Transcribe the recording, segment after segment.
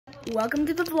Welcome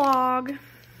to the vlog.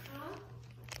 Huh?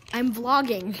 I'm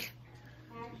vlogging.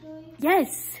 Actually?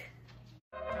 Yes.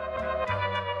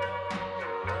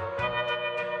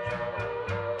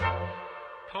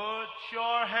 Put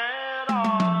your head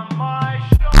on my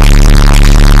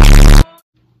shoulder.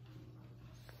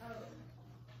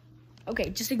 Okay,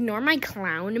 just ignore my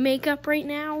clown makeup right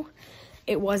now.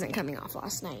 It wasn't coming off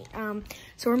last night.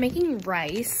 So we're making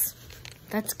rice.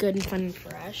 That's good and fun and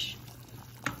fresh.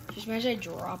 Just imagine I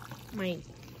drop my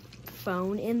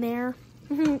phone in there.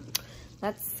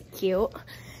 That's cute.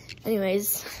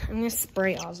 Anyways, I'm gonna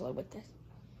spray Oslo with this.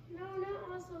 No, not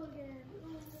Oslo again.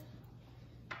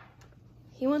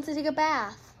 He wants to take a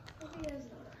bath. Oh, he does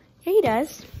not. Yeah, he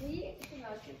does. We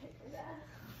about to take a bath.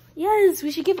 Yes,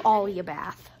 we should give Ollie a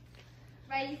bath.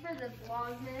 Ready for the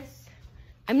vlogmas?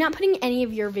 I'm not putting any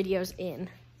of your videos in.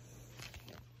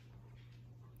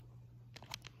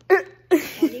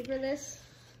 Ready for this?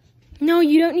 No,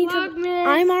 you don't need Vlogmas. to.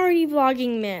 I'm already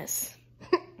vlogging this.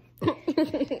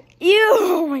 Ew!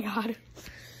 Oh my god.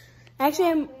 Actually,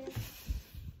 I'm.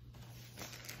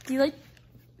 Do you like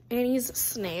Annie's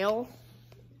snail?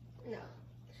 No.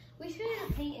 We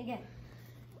should paint again.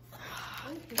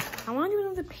 I want to do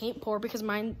another paint pour because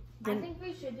mine I didn't. think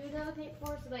we should do another paint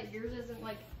pour so that yours isn't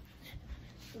like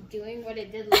doing what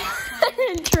it did last time.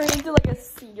 And turn into like a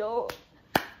seal.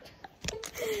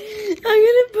 I'm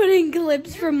gonna put in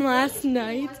clips from last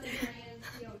night.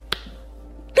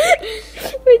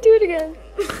 Wait, do it again.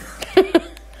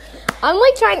 I'm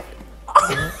like trying.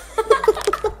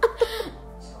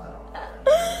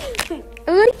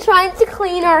 I'm like trying to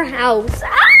clean our house.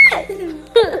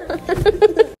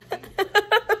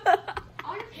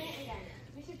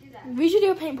 We should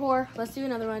do a paint pour. Let's do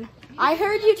another one. I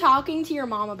heard you talking to your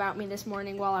mom about me this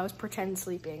morning while I was pretend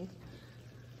sleeping.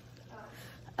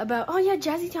 About, oh yeah,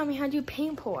 Jazzy taught me how to do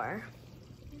paint pour.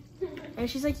 And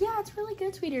she's like, yeah, it's really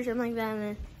good, sweetie, or something like that. And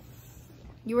then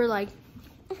you were like,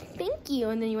 thank you.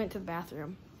 And then you went to the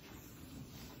bathroom.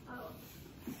 Oh.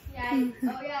 Yeah,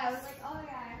 I was like, oh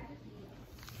yeah.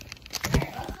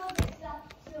 Alright, let's go get stuff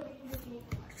so we can just make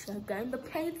So then the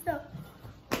paint stuff.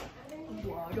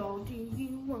 What all do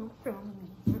you want from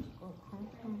me?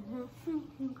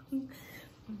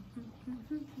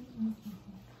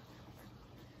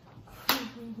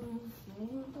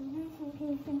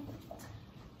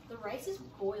 The rice is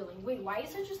boiling. Wait, why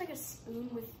is there just like a spoon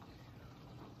with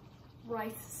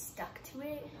rice stuck to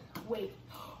it? Wait,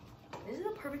 this is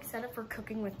the perfect setup for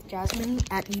cooking with Jasmine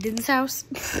at Eden's house.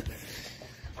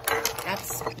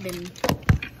 That's been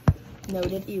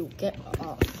noted. You get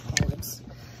olives.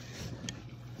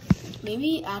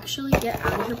 Maybe actually get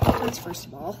out of your pockets first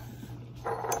of all.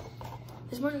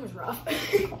 This morning was rough.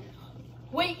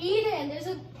 Wait, Eden, there's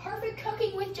a perfect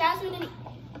cooking with Jasmine and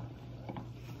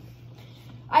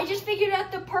I just figured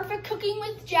out the perfect cooking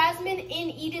with Jasmine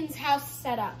in Eden's house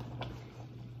setup.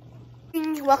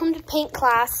 Welcome to paint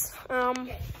class.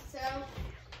 Okay, so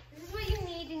this is what you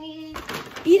need. You need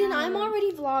Eden, I'm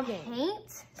already vlogging.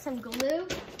 paint, some glue,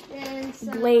 and some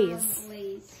Glaze.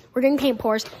 glaze. We're doing paint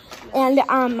pours. And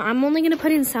I'm only gonna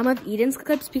put in some of Eden's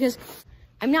clips because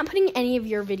I'm not putting any of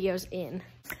your videos in.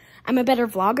 I'm a better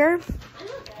vlogger. I'm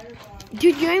a better vlogger.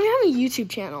 Dude, you don't even have a YouTube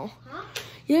channel. Huh?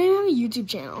 You don't even have a YouTube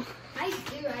channel. I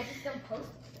do. I just don't post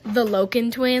it. The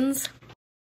Loken twins.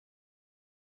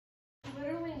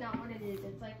 Literally not what it is.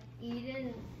 It's like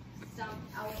Eden stuffed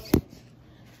elephant.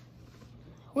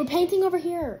 We're painting over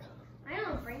here. I don't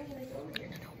know. Bring it over here. I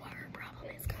don't know what our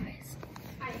problem is, guys.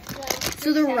 Alright,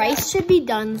 So the rice should be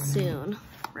done soon,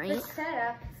 right? the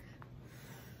setup.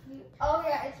 Oh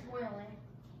yeah, it's boiling.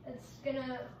 It's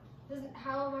gonna.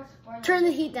 How much boiling? Turn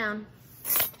the heat down.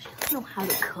 She doesn't know how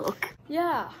to cook.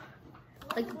 Yeah.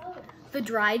 Like the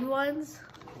dried ones,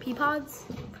 pea pods.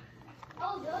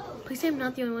 Oh, those. Please say I'm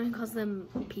not the only one who calls them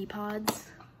pea pods.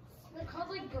 They're called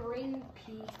like green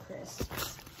pea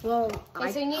crisps. Well,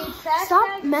 Okay, so you need trash stop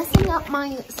bags. messing up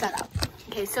my setup.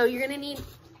 Okay, so you're gonna need.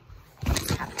 What's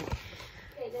happening?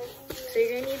 So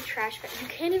you're gonna need trash bags. You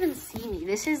can't even see me.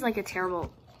 This is like a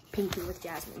terrible painting with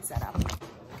Jasmine setup.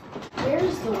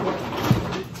 Where's the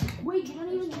white? Wait, you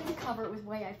don't even need to cover it with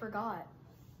white. I forgot.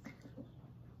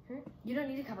 You don't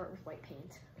need to cover it with white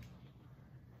paint.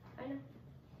 I know.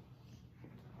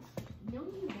 No,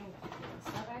 you don't.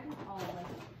 Stop acting all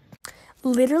like.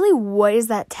 Literally, what is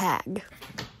that tag?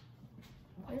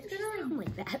 Why is it sound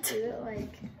like that? Do it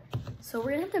like. So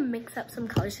we're gonna have to mix up some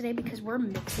colors today because we're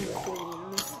mixing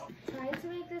themes. Try to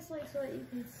make this like so that you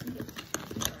can see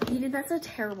it. Eden, that's a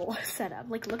terrible setup.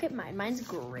 Like, look at mine. Mine's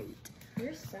great.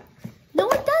 Yours sucks. No,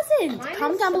 it doesn't. Mine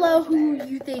Comment is down so below much who better.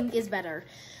 you think is better.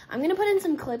 I'm gonna put in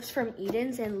some clips from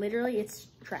Eden's, and literally, it's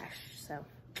trash. So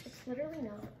It's literally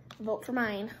not. Vote for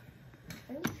mine.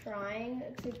 I'm trying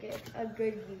to get a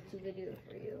good YouTube video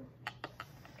for you.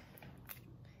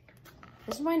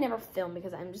 This is why I never film,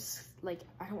 because I'm just like,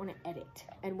 I don't want to edit.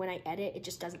 And when I edit, it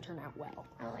just doesn't turn out well.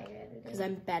 I like editing. Because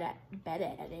I'm bad at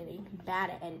editing. Bad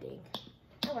at editing.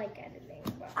 I like editing.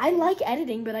 But I like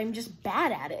editing, but I'm just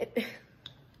bad at it.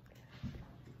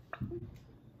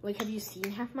 Like, have you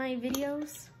seen half my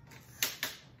videos?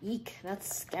 Eek,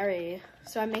 that's scary.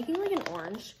 So I'm making like an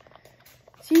orange.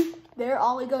 See, there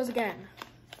Ollie goes again.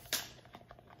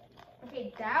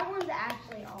 Okay, that one's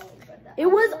actually Ollie, but It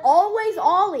was always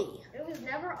Ollie. it was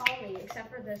never Ollie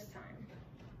except for this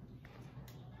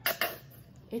time.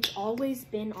 It's always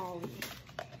been Ollie.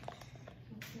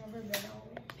 It's never been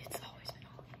Ollie. It's always been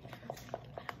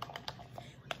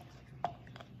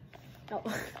Ollie.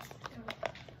 Oh.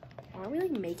 Aren't we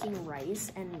like making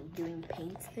rice and doing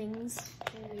paint things?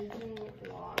 And using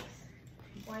vlogs.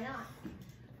 Why not?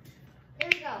 Here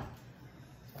we go.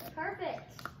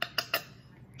 Perfect.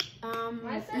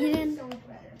 My side is Eden, so much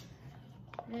better.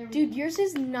 There we dude, yours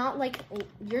is not like,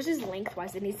 yours is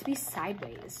lengthwise. It needs to be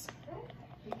sideways. go.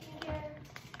 You can get.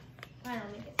 Why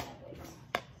not make it sideways?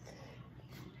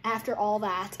 After all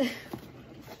that.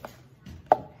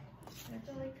 I have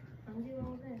to like undo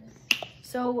all this.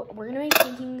 So we're gonna make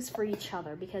paintings for each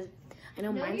other because I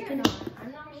know No, mine's you're gonna. not.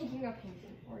 I'm not making a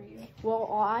painting for you. Well,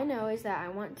 all I know is that I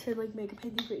want to like make a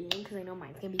painting for Eden because I know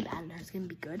mine's gonna be bad and hers gonna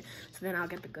be good. So then I'll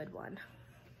get the good one.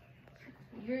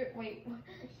 Wait.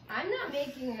 I'm not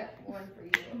making one for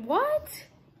you. What?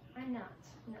 I'm not.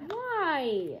 No.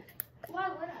 Why? Why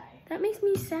would I? That makes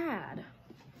me sad.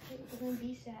 It's gonna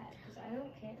be sad because I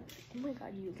don't care. Oh my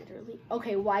god, you literally.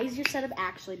 Okay, why is your setup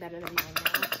actually better than mine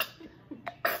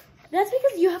now? That's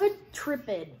because you have a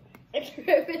tripod.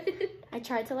 I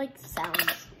tried to like sound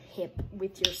hip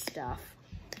with your stuff.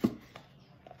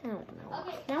 I don't know.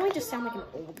 Okay, Now I just sound like an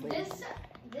old lady.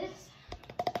 This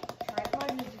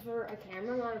tripod is for a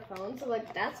camera, not a phone. So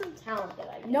like that's some talent that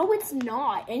I get. No, it's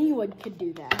not. Anyone could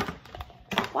do that.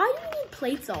 Why do you need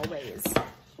plates always?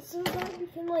 So that we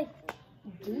can like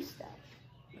do stuff.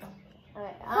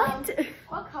 Alright. What?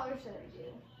 What color should I do?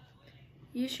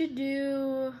 You should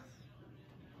do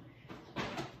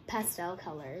pastel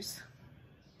colors.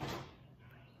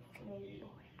 Maybe.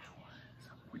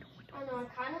 I don't know.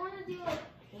 I kind of want to do like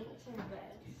pinks and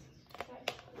reds.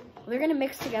 They're gonna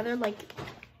mix together like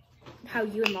how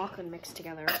you and Lachlan mix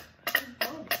together.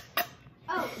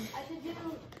 Oh, I should do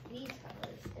these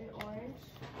colors in orange.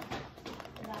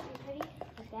 Would that be pretty?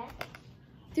 Like that?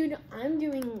 Dude, I'm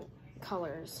doing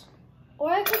colors. Or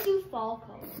I could do fall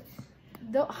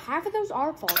colors. Half of those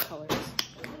are fall colors.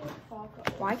 I'll do fall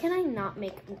colors. Why can I not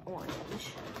make an orange?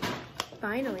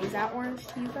 Finally, is that orange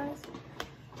to you guys?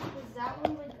 Because that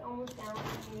one's like almost down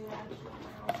to you actually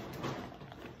now.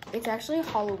 It's actually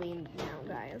Halloween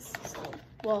now, guys. So,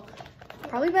 well,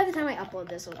 probably by the time I upload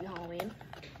this, it'll be Halloween.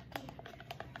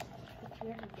 What you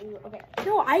have to do. Okay.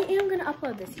 No, I am gonna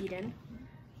upload this, Eden.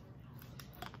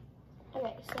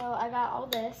 Okay, so I got all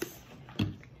this.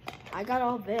 I got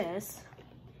all this.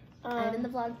 I'm in the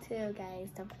Um, vlog too, guys.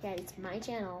 Don't forget, it's my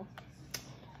channel.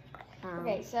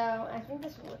 okay, so I think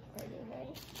this will look pretty,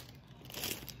 right?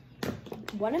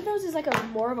 One of those is like a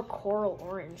more of a coral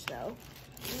orange, though.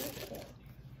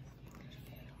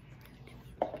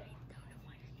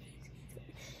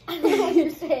 I know what you're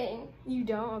saying. You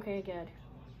don't? Okay, good.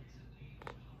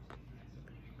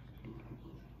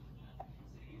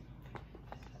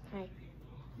 Hi.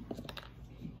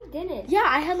 Didn't. Yeah,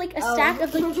 I had like a stack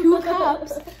of like 2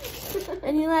 cups,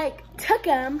 and you like took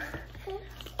them.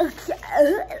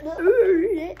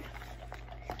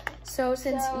 So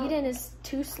since Eden is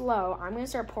too slow, I'm gonna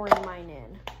start pouring mine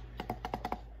in.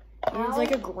 Eden's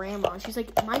like a grandma. She's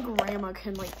like, my grandma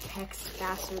can like text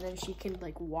faster than she can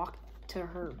like walk to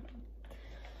her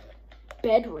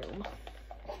bedroom.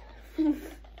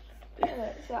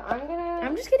 Okay, so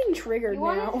I'm just getting triggered You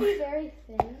want it now, to be very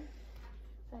thin,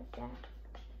 like that,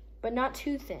 but not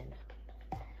too thin.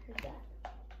 like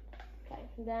that. Okay,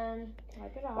 then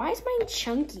wipe it off. Why is mine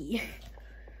chunky?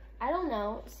 I don't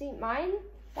know. See, mine.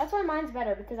 That's why mine's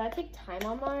better because I take time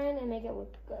on mine and make it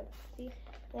look good. See,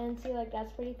 then see, like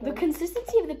that's pretty The thin.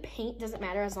 consistency of the paint doesn't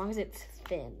matter as long as it's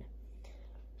thin.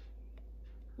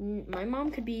 My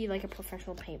mom could be like a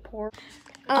professional paint pourer.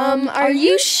 Are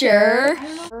you sure?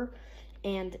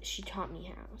 And she taught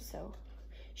me how. So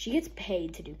she gets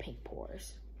paid to do paint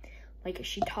pours. Like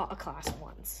she taught a class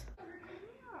once.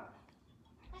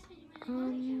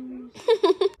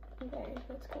 Okay,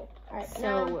 that's cool. All right, So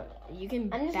now you can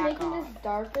I'm just back making off. this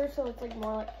darker so it's like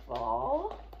more like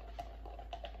fall.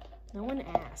 No one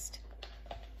asked.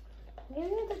 I'm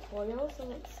giving you a tutorial, so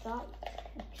like stop.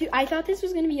 Dude, I thought this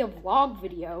was gonna be a vlog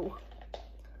video.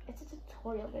 It's a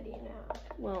tutorial video now.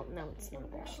 Well, no, it's not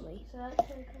actually. So that's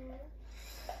like,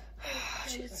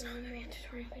 It's not gonna be a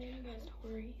tutorial video. Don't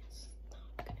worry.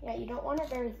 yeah, you don't want it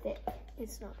very thick.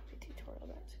 It's not gonna be a tutorial.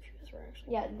 That's if you guys were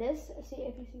actually. Yeah, this. See,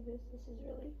 if you see this, this is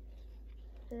really.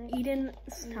 Thick. Eden,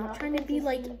 stop Not trying to be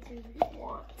like consistency you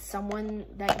want. someone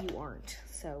that you aren't.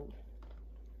 So.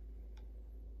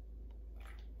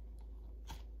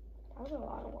 That was a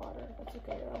lot of water. That's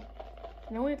okay though.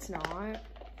 No, it's not.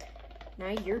 Now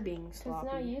you're being Because sloppy.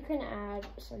 now you can add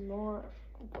some more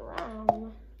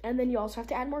brown. And then you also have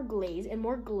to add more glaze and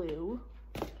more glue.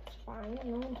 It's fine.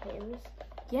 No one cares.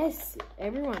 Yes,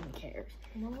 everyone cares.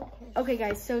 No one cares. Okay,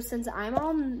 guys, so since I'm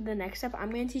on the next step,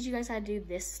 I'm going to teach you guys how to do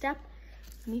this step.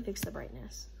 Let me fix the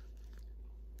brightness.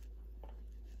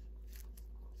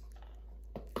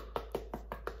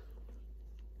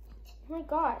 Oh my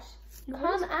gosh.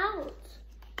 Come out.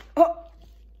 Oh.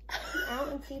 Come out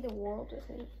and see the world with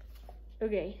me.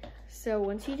 Okay, so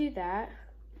once you do that,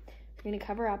 you're going to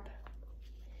cover up.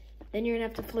 Then you're going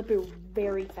to have to flip it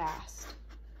very fast.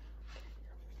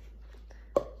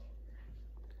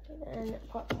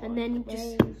 And then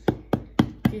just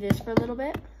do this for a little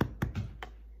bit.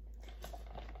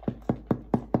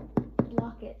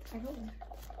 Block it. I don't.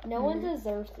 No one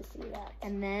deserves to see that.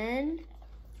 And then.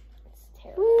 It's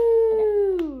terrible.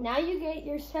 Woo! Okay. Now you get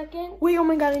your second. Wait, oh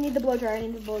my god, I need the blow dryer. I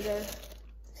need the blow dryer.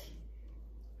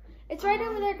 It's right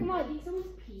over there. Come I on. think someone's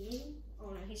peeing. Oh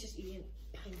no, he's just eating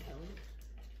a pine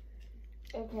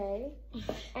cone. Okay.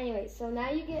 Anyway, so now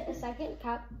you get a second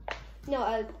cup.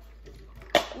 No,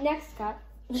 next cup.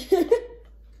 A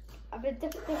bit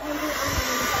different on the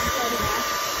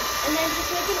and then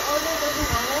just make an order, doesn't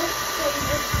matter. So you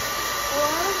just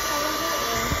pour some of it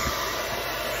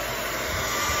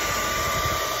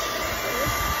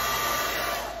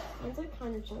in. It's like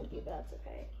kind of chunky, but that's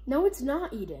okay. No, it's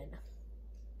not, Eden.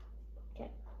 Okay.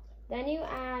 Then you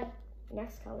add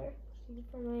next color.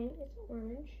 For mine, it's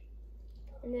orange.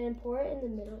 And then pour it in the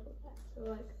middle of that. So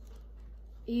like.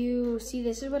 You see,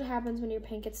 this is what happens when your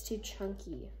paint gets too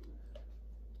chunky.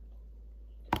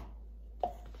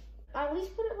 At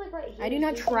least put it like right here. I do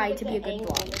not so you try can to get be a the good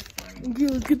angle vlogger. this time. Yeah,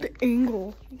 let's get the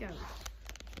angle. Yeah.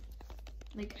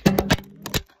 Like.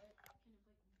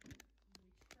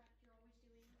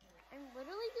 I'm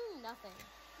literally doing nothing.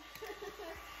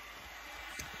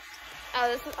 Oh,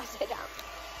 this is upside down.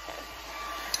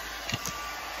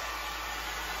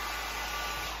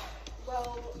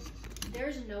 Well,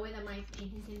 there's no way that my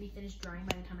painting's gonna be finished drying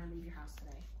by the time I leave your house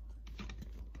today.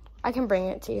 I can bring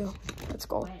it to you. Let's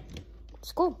go. When?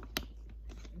 Let's go.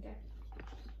 Okay.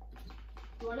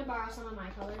 You want to borrow some of my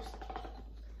colors?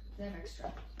 They have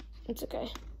extra. It's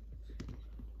okay.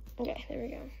 Okay, there we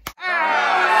go.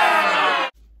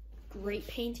 Great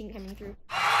painting coming through.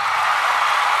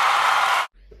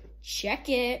 Check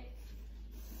it.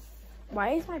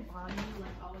 Why is my body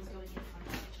like always going in front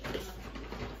of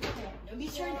the camera? Okay,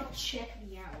 nobody's trying to check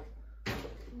me out.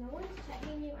 No one's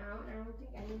checking you out. I don't think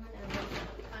anyone ever.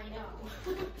 I know.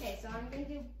 Okay, so I'm gonna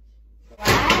do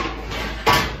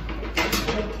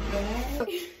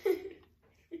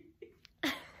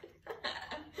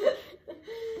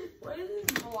What is this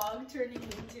vlog turning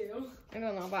into? I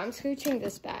don't know, but I'm scooching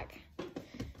this back.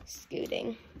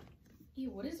 Scooting. Ew,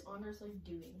 what is Honor's like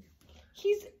doing?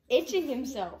 He's itching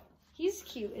himself. He's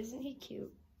cute, isn't he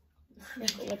cute?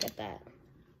 Look at that.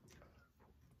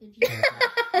 If you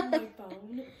on my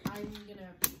phone, I'm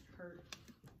gonna hurt.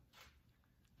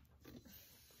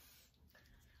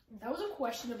 That was a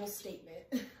questionable statement.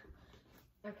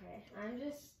 Okay, I'm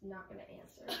just not gonna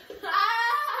answer.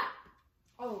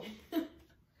 Oh.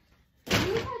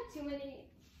 You had too many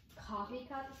coffee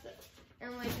cups,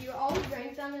 and like you always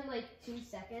drank them in like 2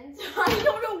 seconds. I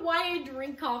don't know why I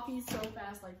drink coffee so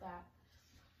fast like that.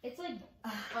 It's like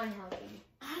unhealthy.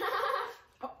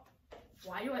 Oh,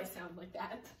 why do I sound like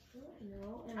that?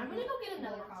 No, I'm gonna go get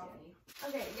another coffee.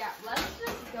 Okay, yeah, let's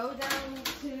just go down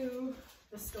to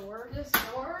The store? the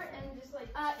store and just like.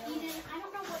 Eden, I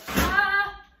don't know what.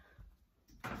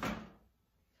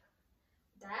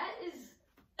 That is.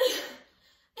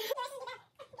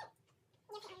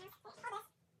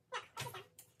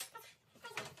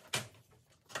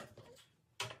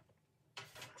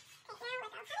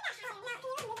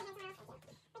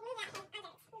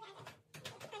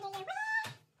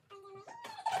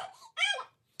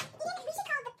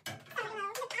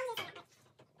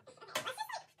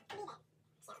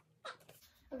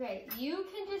 Okay, you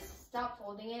can just stop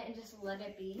holding it and just let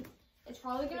it be. It's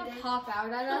probably gonna pop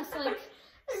out at us like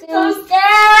soon. So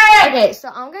scared! Okay, so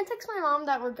I'm gonna text my mom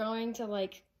that we're going to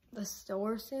like the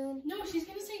store soon? No, she's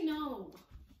gonna say no.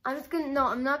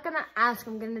 I'm not gonna ask,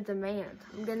 I'm gonna demand.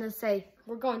 I'm gonna say,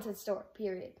 we're going to the store,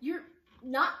 period. You're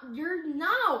no.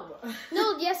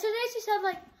 No, yesterday she said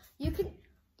like,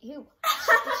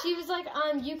 she was like,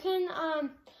 you can,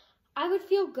 I would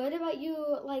feel good about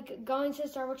you like going to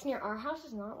Starbucks near our house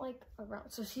is not like around.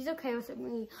 So she's okay with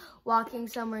me walking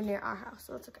somewhere near our house,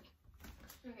 so it's okay.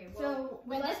 Okay, well, so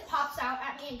when this pops out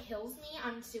at me and kills me,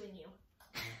 I'm suing you.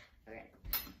 Okay.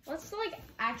 Let's like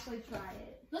actually try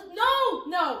it.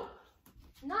 No!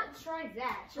 Not try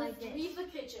that. Try Just this. leave the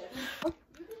kitchen. You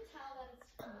can tell that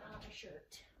it's not a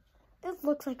shirt. It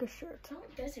looks like a shirt. No,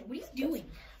 it doesn't. What are you doing?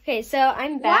 Okay, so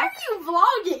I'm back.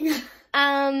 Why are you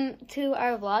vlogging? To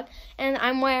our vlog, and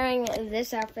I'm wearing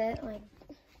this outfit. Like,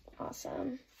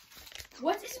 awesome.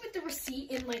 What is with the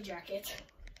receipt in my jacket?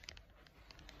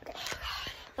 Okay.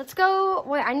 Let's go.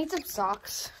 Wait, I need some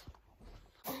socks.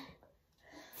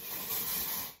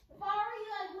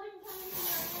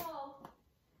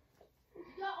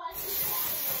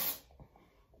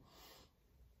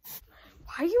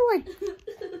 Why are you like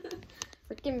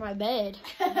freaking my bed?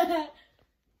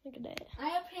 Look at that. I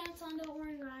have pants on, don't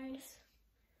worry, guys.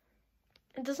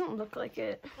 It doesn't look like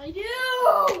it. I do!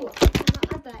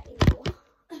 Not at that angle.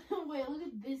 Wait, look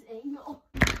at this angle.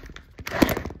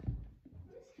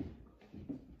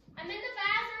 I'm in the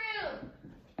bathroom.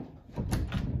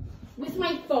 With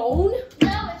my phone?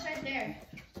 No, it's right there.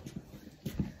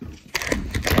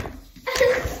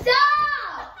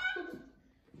 Stop!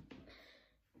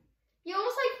 You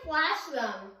almost like flashed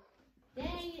them.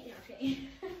 Dang, okay.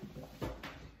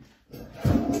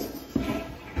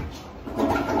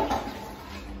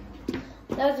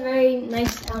 That was a very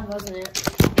nice sound, wasn't it?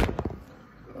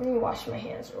 Let me wash my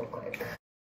hands real quick.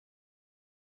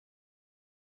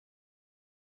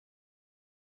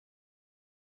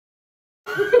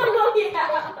 Oh,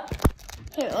 yeah.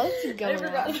 Hey, let's go I now.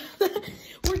 forgot.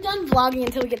 We're done vlogging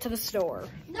until we get to the store.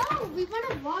 No, we went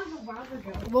to vlog a while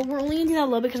ago. Well, we're only gonna do that a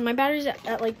little because my battery's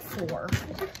at like 4.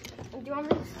 Do you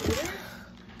want me to see it?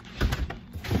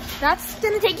 That's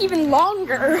gonna take even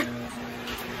longer.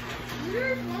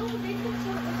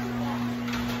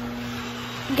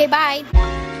 Okay, bye.